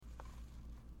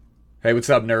Hey,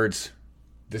 what's up, nerds?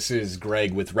 This is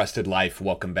Greg with Rested Life.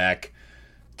 Welcome back.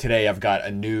 Today I've got a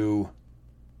new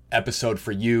episode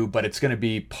for you, but it's going to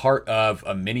be part of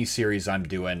a mini series I'm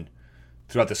doing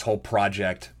throughout this whole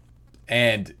project.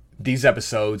 And these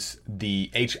episodes, the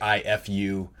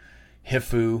HIFU,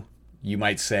 you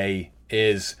might say,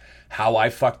 is how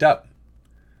I fucked up.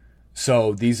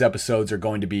 So these episodes are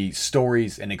going to be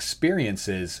stories and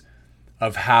experiences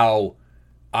of how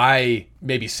I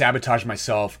maybe sabotage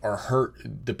myself or hurt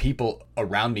the people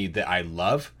around me that I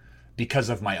love because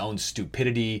of my own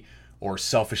stupidity or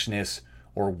selfishness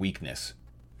or weakness.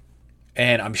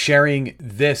 And I'm sharing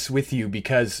this with you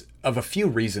because of a few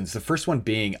reasons. The first one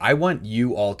being, I want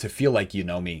you all to feel like you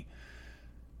know me.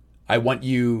 I want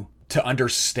you to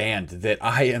understand that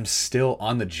I am still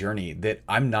on the journey, that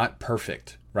I'm not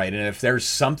perfect, right? And if there's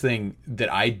something that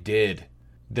I did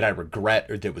that I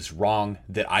regret or that was wrong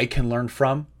that I can learn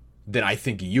from, then I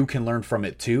think you can learn from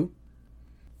it too.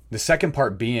 The second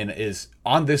part being is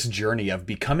on this journey of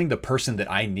becoming the person that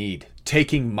I need,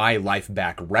 taking my life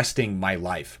back, resting my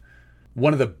life.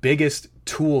 One of the biggest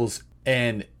tools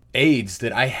and aids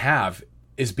that I have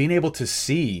is being able to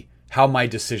see how my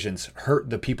decisions hurt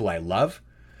the people I love,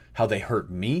 how they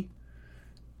hurt me,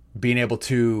 being able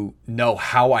to know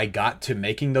how I got to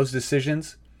making those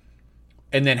decisions,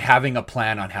 and then having a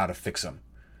plan on how to fix them.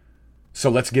 So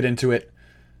let's get into it.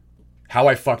 How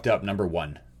I fucked up, number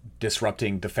one,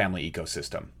 disrupting the family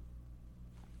ecosystem.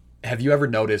 Have you ever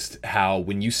noticed how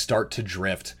when you start to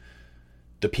drift,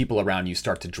 the people around you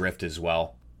start to drift as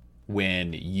well?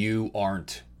 When you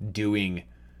aren't doing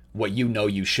what you know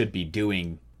you should be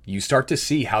doing, you start to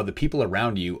see how the people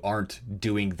around you aren't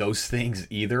doing those things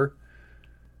either.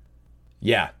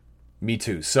 Yeah, me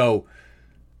too. So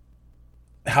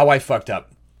how I fucked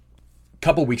up. A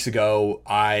couple weeks ago,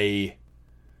 I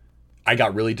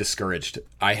got really discouraged.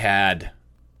 I had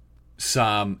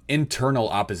some internal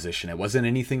opposition. It wasn't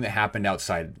anything that happened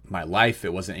outside my life.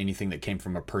 It wasn't anything that came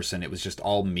from a person. It was just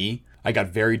all me. I got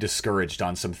very discouraged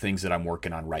on some things that I'm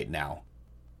working on right now.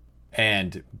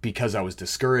 And because I was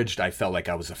discouraged, I felt like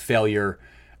I was a failure.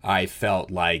 I felt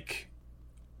like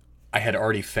I had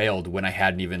already failed when I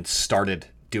hadn't even started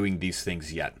doing these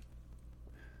things yet.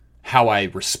 How I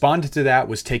responded to that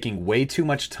was taking way too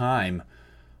much time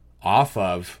off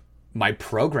of my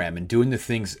program and doing the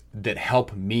things that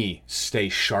help me stay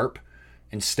sharp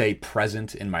and stay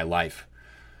present in my life.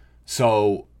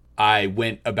 So I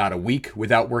went about a week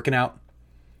without working out.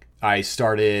 I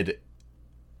started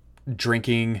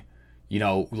drinking,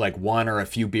 like one or a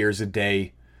few beers a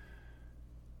day.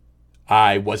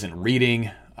 I wasn't reading.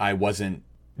 I wasn't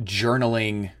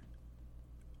journaling.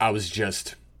 I was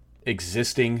just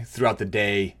existing throughout the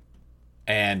day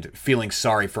and feeling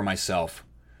sorry for myself.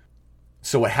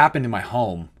 So what happened in my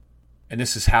home, and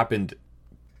this has happened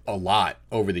a lot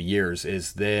over the years,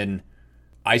 is then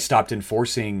I stopped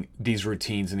enforcing these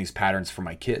routines and these patterns for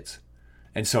my kids.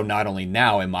 And so not only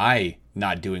now am I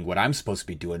not doing what I'm supposed to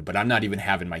be doing, but I'm not even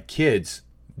having my kids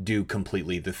do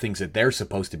completely the things that they're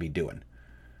supposed to be doing.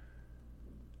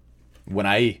 When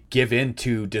I give in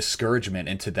to discouragement,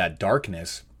 into that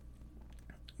darkness,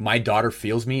 my daughter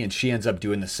feels me and she ends up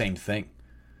doing the same thing.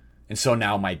 And so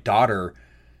now my daughter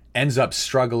ends up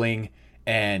struggling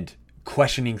and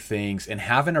questioning things and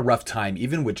having a rough time,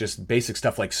 even with just basic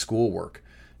stuff like schoolwork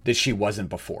that she wasn't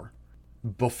before.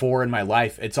 Before in my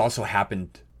life, it's also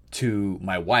happened to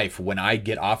my wife. When I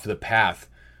get off the path,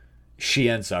 she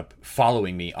ends up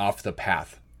following me off the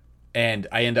path. And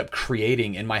I end up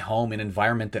creating in my home an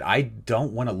environment that I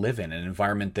don't want to live in, an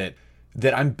environment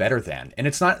that I'm better than. And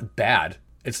it's not bad.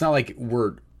 It's not like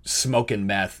we're smoking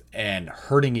meth and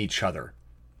hurting each other.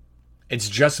 It's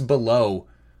just below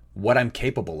what I'm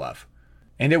capable of.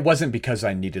 And it wasn't because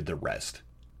I needed the rest.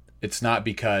 It's not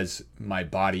because my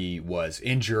body was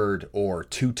injured or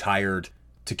too tired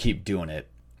to keep doing it.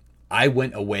 I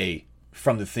went away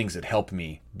from the things that helped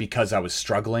me because I was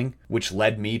struggling, which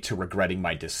led me to regretting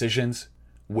my decisions,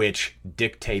 which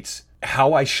dictates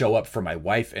how I show up for my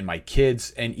wife and my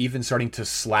kids, and even starting to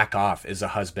slack off as a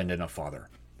husband and a father.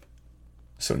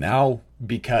 So now,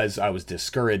 because I was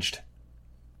discouraged,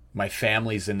 my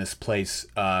family's in this place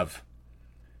of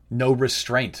no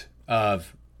restraint,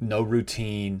 of no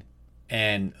routine,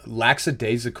 and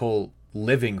lackadaisical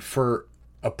living for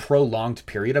a prolonged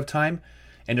period of time,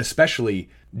 and especially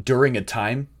during a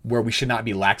time where we should not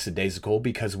be lackadaisical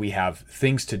because we have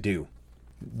things to do.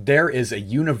 There is a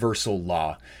universal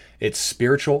law. It's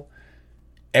spiritual.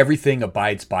 Everything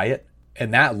abides by it.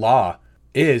 And that law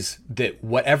is that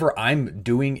whatever I'm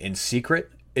doing in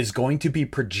secret is going to be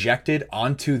projected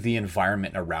onto the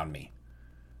environment around me.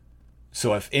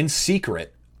 So if in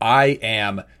secret I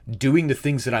am doing the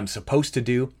things that I'm supposed to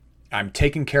do. I'm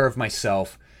taking care of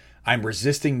myself. I'm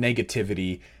resisting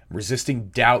negativity, resisting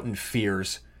doubt and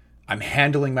fears. I'm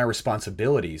handling my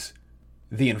responsibilities.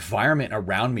 The environment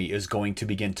around me is going to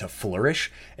begin to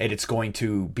flourish, and it's going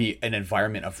to be an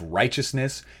environment of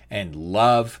righteousness and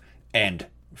love and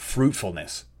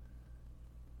fruitfulness.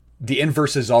 The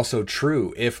inverse is also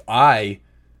true. If I,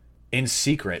 in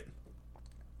secret,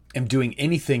 am doing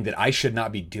anything that I should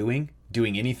not be doing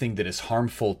anything that is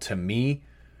harmful to me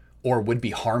or would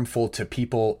be harmful to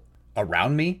people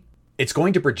around me, it's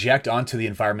going to project onto the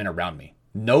environment around me.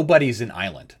 Nobody's an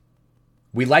island.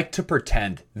 We like to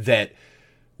pretend that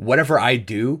whatever I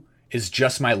do is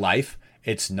just my life.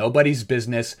 It's nobody's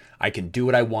business. I can do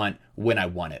what I want when I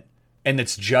want it. And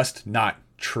it's just not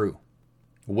true.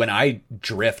 When I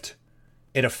drift,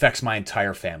 it affects my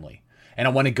entire family. And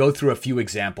I want to go through a few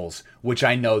examples, which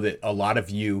I know that a lot of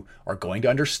you are going to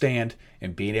understand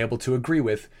and being able to agree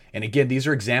with. And again, these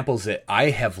are examples that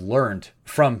I have learned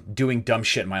from doing dumb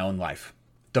shit in my own life.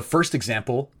 The first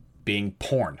example being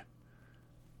porn.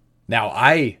 Now,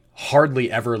 I hardly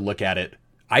ever look at it.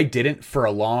 I didn't for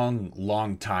a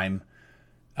long time,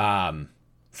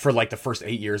 for like the first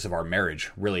 8 years of our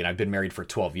marriage, really. And I've been married for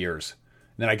 12 years.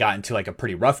 And then I got into like a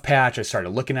pretty rough patch. I started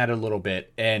looking at it a little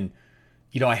bit. And,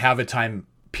 I have a time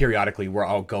periodically where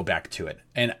I'll go back to it.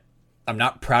 And I'm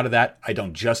not proud of that. I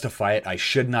don't justify it. I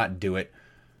should not do it.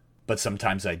 But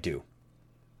sometimes I do.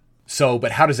 So,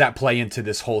 but how does that play into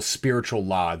this whole spiritual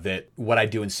law that what I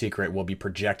do in secret will be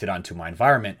projected onto my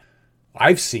environment?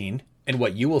 I've seen, and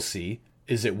what you will see,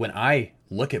 is that when I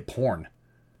look at porn,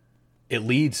 it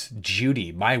leads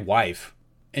Judy, my wife,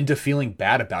 into feeling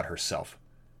bad about herself.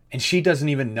 And she doesn't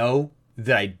even know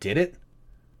that I did it,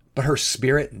 but her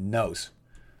spirit knows.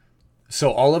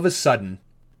 So all of a sudden,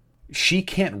 she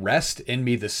can't rest in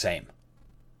me the same.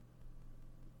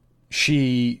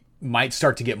 She might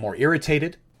start to get more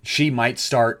irritated. She might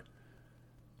start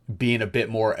being a bit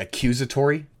more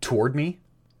accusatory toward me.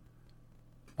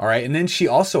 All right. And then she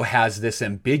also has this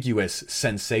ambiguous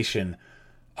sensation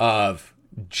of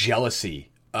jealousy,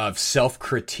 of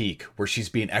self-critique, where she's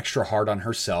being extra hard on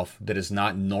herself that is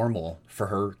not normal for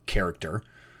her character.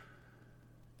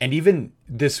 And even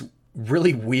this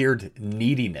really weird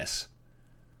neediness.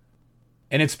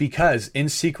 And it's because in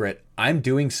secret, I'm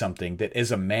doing something that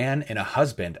as a man and a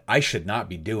husband, I should not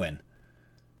be doing,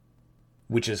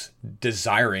 which is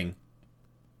desiring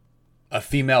a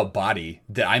female body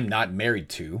that I'm not married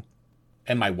to.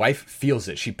 And my wife feels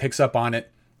it. She picks up on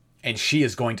it, and she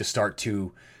is going to start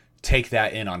to take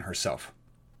that in on herself.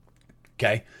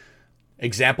 Okay.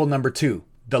 Example number 2,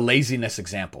 the laziness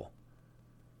example.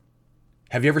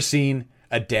 Have you ever seen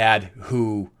a dad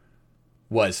who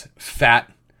was fat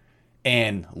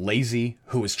and lazy,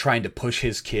 who was trying to push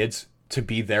his kids to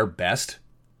be their best?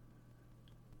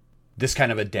 This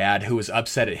kind of a dad who was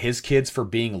upset at his kids for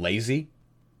being lazy.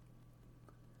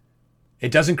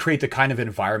 It doesn't create the kind of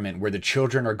environment where the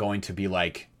children are going to be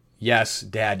like, yes,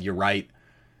 Dad, you're right.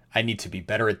 I need to be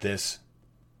better at this.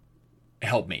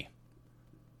 Help me.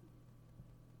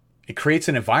 It creates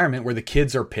an environment where the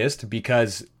kids are pissed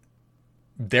because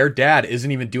their dad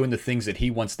isn't even doing the things that he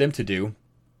wants them to do.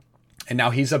 And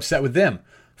now he's upset with them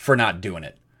for not doing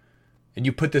it. And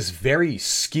you put this very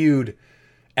skewed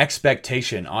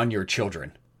expectation on your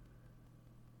children.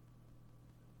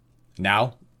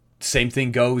 Now, same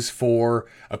thing goes for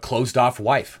a closed off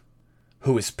wife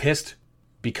who is pissed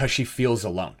because she feels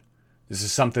alone. This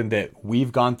is something that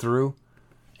we've gone through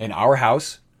in our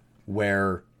house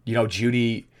where,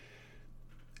 Judy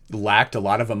lacked a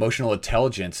lot of emotional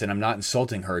intelligence, and I'm not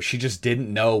insulting her. She just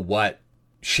didn't know what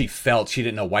she felt. She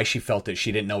didn't know why she felt it.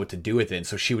 She didn't know what to do with it. And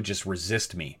so she would just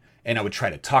resist me. And I would try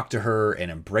to talk to her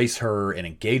and embrace her and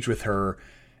engage with her.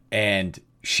 And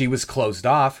she was closed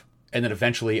off. And then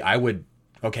eventually I would,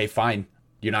 okay, fine.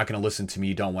 You're not going to listen to me.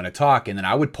 You don't want to talk. And then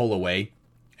I would pull away.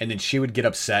 And then she would get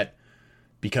upset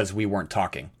because we weren't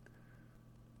talking.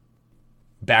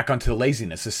 Back onto the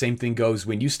laziness. The same thing goes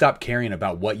when you stop caring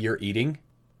about what you're eating.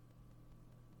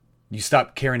 You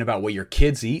stop caring about what your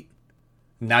kids eat.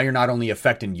 Now you're not only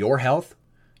affecting your health,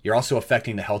 you're also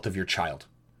affecting the health of your child.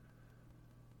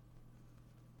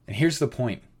 And here's the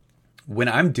point. When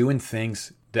I'm doing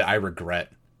things that I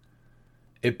regret,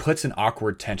 it puts an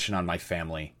awkward tension on my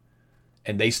family,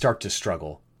 and they start to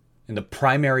struggle. And the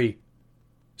primary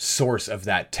source of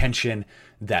that tension,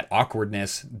 that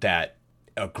awkwardness, that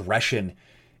aggression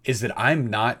is that I'm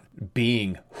not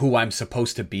being who I'm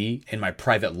supposed to be in my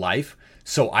private life.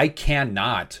 So I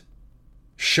cannot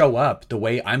show up the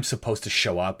way I'm supposed to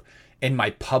show up in my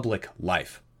public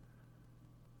life.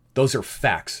 Those are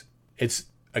facts. It's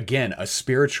again, a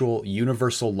spiritual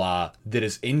universal law that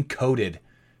is encoded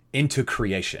into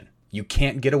creation. You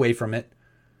can't get away from it.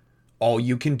 All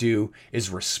you can do is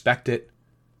respect it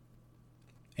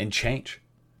and change.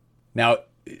 Now,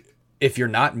 if you're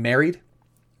not married,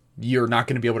 you're not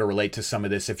going to be able to relate to some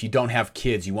of this. If you don't have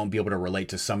kids, you won't be able to relate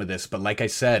to some of this. But like I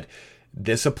said,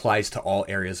 this applies to all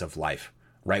areas of life,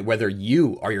 right? Whether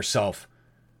you are yourself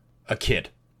a kid,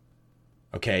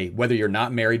 okay? Whether you're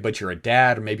not married, but you're a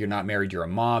dad, or maybe you're not married, you're a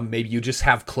mom. Maybe you just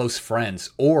have close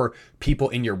friends or people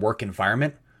in your work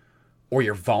environment, or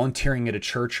you're volunteering at a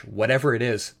church, whatever it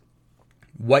is,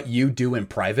 what you do in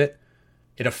private,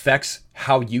 it affects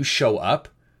how you show up.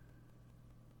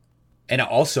 And it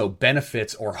also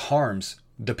benefits or harms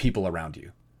the people around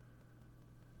you.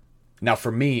 Now,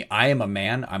 for me, I am a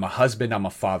man, I'm a husband, I'm a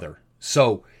father.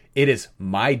 So it is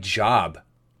my job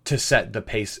to set the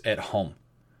pace at home.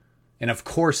 And of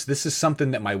course, this is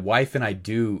something that my wife and I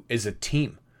do as a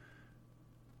team,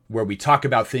 where we talk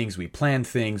about things, we plan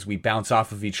things, we bounce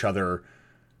off of each other.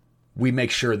 We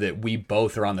make sure that we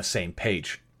both are on the same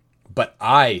page. But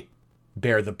I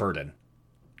bear the burden,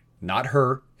 not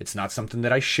her. It's not something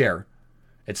that I share.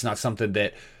 It's not something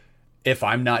that, if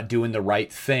I'm not doing the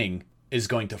right thing, is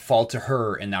going to fall to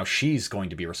her and now she's going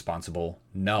to be responsible.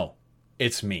 No,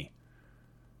 it's me.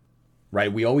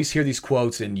 Right? We always hear these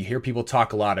quotes and you hear people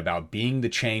talk a lot about being the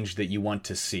change that you want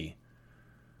to see.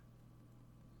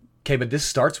 Okay, but this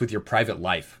starts with your private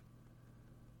life.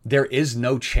 There is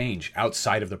no change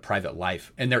outside of the private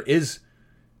life. And there is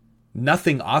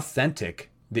nothing authentic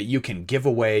that you can give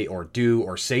away or do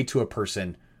or say to a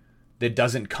person that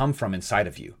doesn't come from inside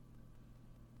of you.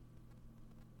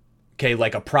 Okay,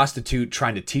 like a prostitute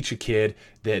trying to teach a kid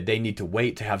that they need to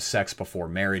wait to have sex before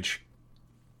marriage.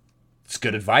 It's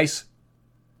good advice.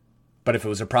 But if it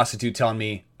was a prostitute telling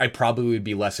me, I probably would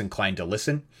be less inclined to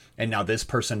listen. And now this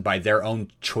person, by their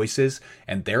own choices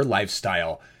and their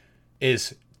lifestyle,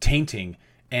 is tainting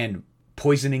and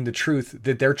poisoning the truth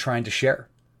that they're trying to share.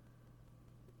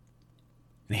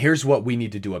 And here's what we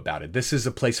need to do about it. This is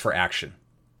a place for action.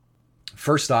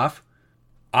 First off,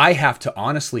 I have to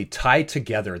honestly tie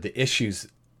together the issues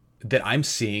that I'm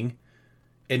seeing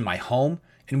in my home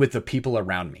and with the people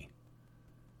around me.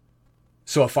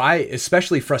 So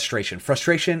especially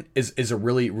frustration is a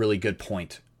really, really good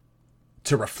point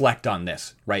to reflect on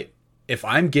this, right? If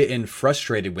I'm getting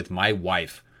frustrated with my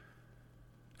wife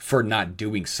for not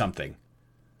doing something,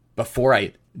 before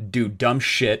I do dumb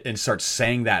shit and start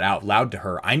saying that out loud to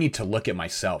her, I need to look at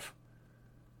myself.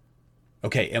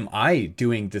 Okay, am I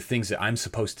doing the things that I'm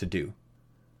supposed to do?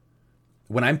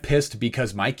 When I'm pissed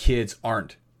because my kids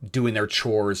aren't doing their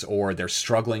chores or they're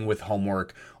struggling with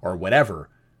homework or whatever,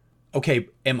 okay,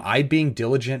 am I being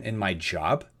diligent in my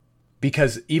job?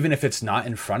 Because even if it's not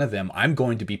in front of them, I'm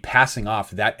going to be passing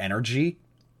off that energy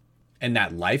and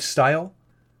that lifestyle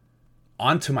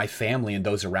onto my family and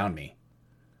those around me.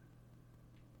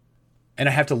 And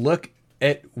I have to look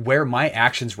at where my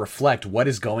actions reflect what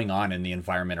is going on in the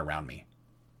environment around me.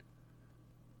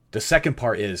 The second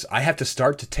part is I have to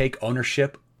start to take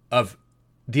ownership of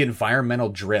the environmental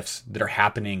drifts that are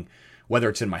happening, whether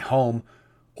it's in my home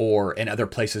or in other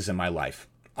places in my life.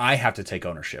 I have to take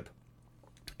ownership.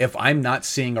 If I'm not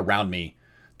seeing around me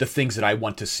the things that I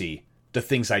want to see, the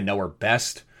things I know are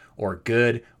best or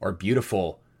good or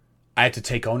beautiful, I have to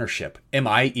take ownership. Am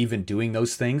I even doing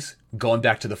those things? Going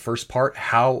back to the first part,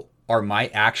 how are my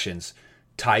actions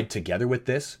tied together with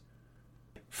this?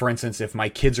 For instance, if my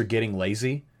kids are getting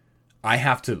lazy, I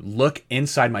have to look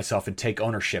inside myself and take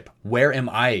ownership. Where am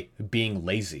I being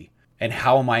lazy? And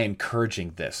how am I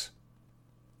encouraging this?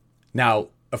 Now,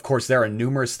 of course, there are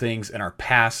numerous things in our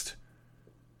past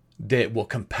that will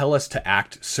compel us to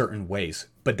act certain ways,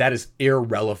 but that is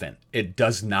irrelevant. It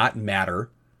does not matter.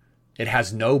 It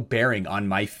has no bearing on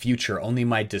my future. Only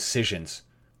my decisions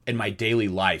in my daily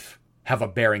life have a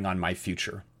bearing on my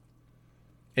future.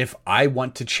 If I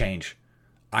want to change,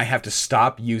 I have to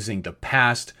stop using the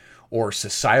past or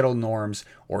societal norms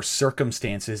or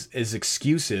circumstances as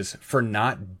excuses for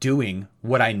not doing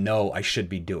what I know I should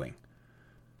be doing.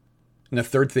 And the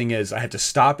third thing is I have to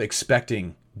stop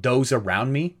expecting those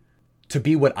around me to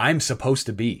be what I'm supposed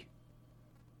to be.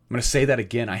 I'm going to say that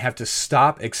again. I have to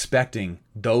stop expecting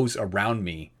those around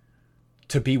me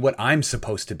to be what I'm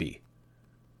supposed to be.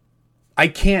 I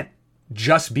can't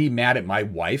just be mad at my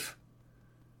wife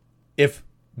if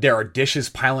there are dishes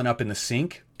piling up in the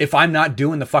sink, if I'm not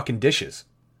doing the fucking dishes.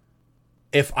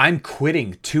 If I'm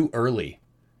quitting too early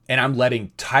and I'm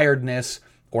letting tiredness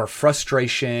or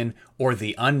frustration or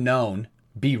the unknown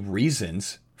be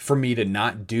reasons for me to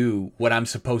not do what I'm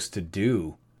supposed to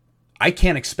do, I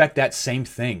can't expect that same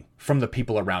thing from the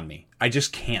people around me. I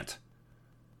just can't.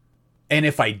 And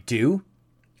if I do,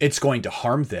 it's going to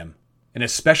harm them. And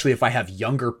especially if I have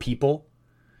younger people,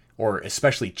 or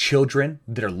especially children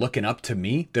that are looking up to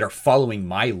me, that are following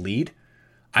my lead,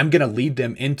 I'm going to lead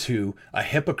them into a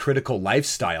hypocritical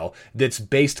lifestyle that's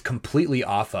based completely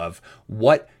off of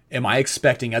what am I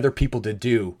expecting other people to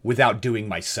do without doing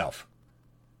myself.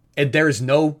 And there's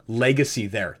no legacy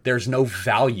there. There's no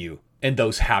value in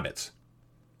those habits.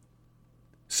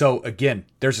 So again,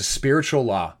 there's a spiritual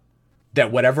law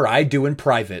that whatever I do in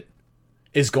private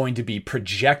is going to be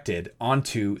projected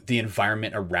onto the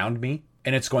environment around me,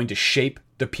 and it's going to shape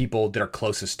the people that are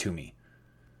closest to me.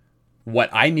 What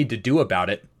I need to do about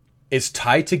it is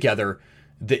tie together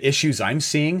the issues I'm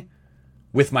seeing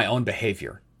with my own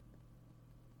behavior.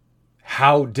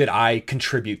 How did I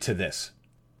contribute to this?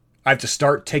 I have to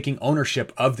start taking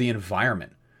ownership of the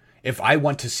environment. If I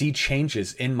want to see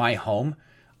changes in my home,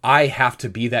 I have to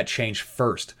be that change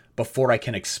first before I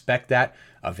can expect that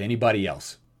of anybody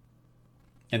else.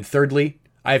 And thirdly,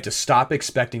 I have to stop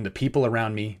expecting the people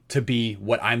around me to be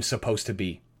what I'm supposed to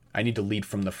be. I need to lead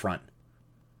from the front.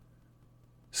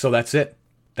 So that's it.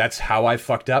 That's how I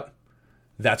fucked up.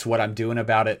 That's what I'm doing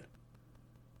about it.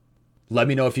 Let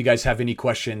me know if you guys have any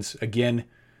questions. Again,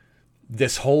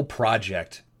 this whole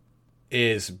project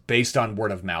is based on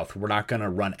word of mouth. We're not going to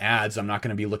run ads. I'm not going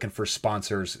to be looking for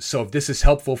sponsors. So if this is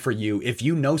helpful for you, if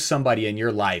you know somebody in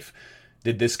your life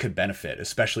that this could benefit,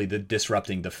 especially the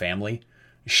disrupting the family,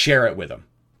 share it with them.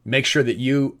 Make sure that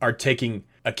you are taking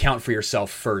account for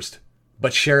yourself first,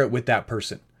 but share it with that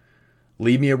person.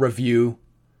 Leave me a review.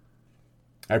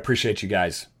 I appreciate you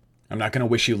guys. I'm not going to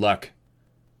wish you luck.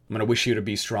 I'm going to wish you to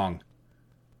be strong.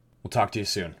 We'll talk to you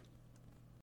soon.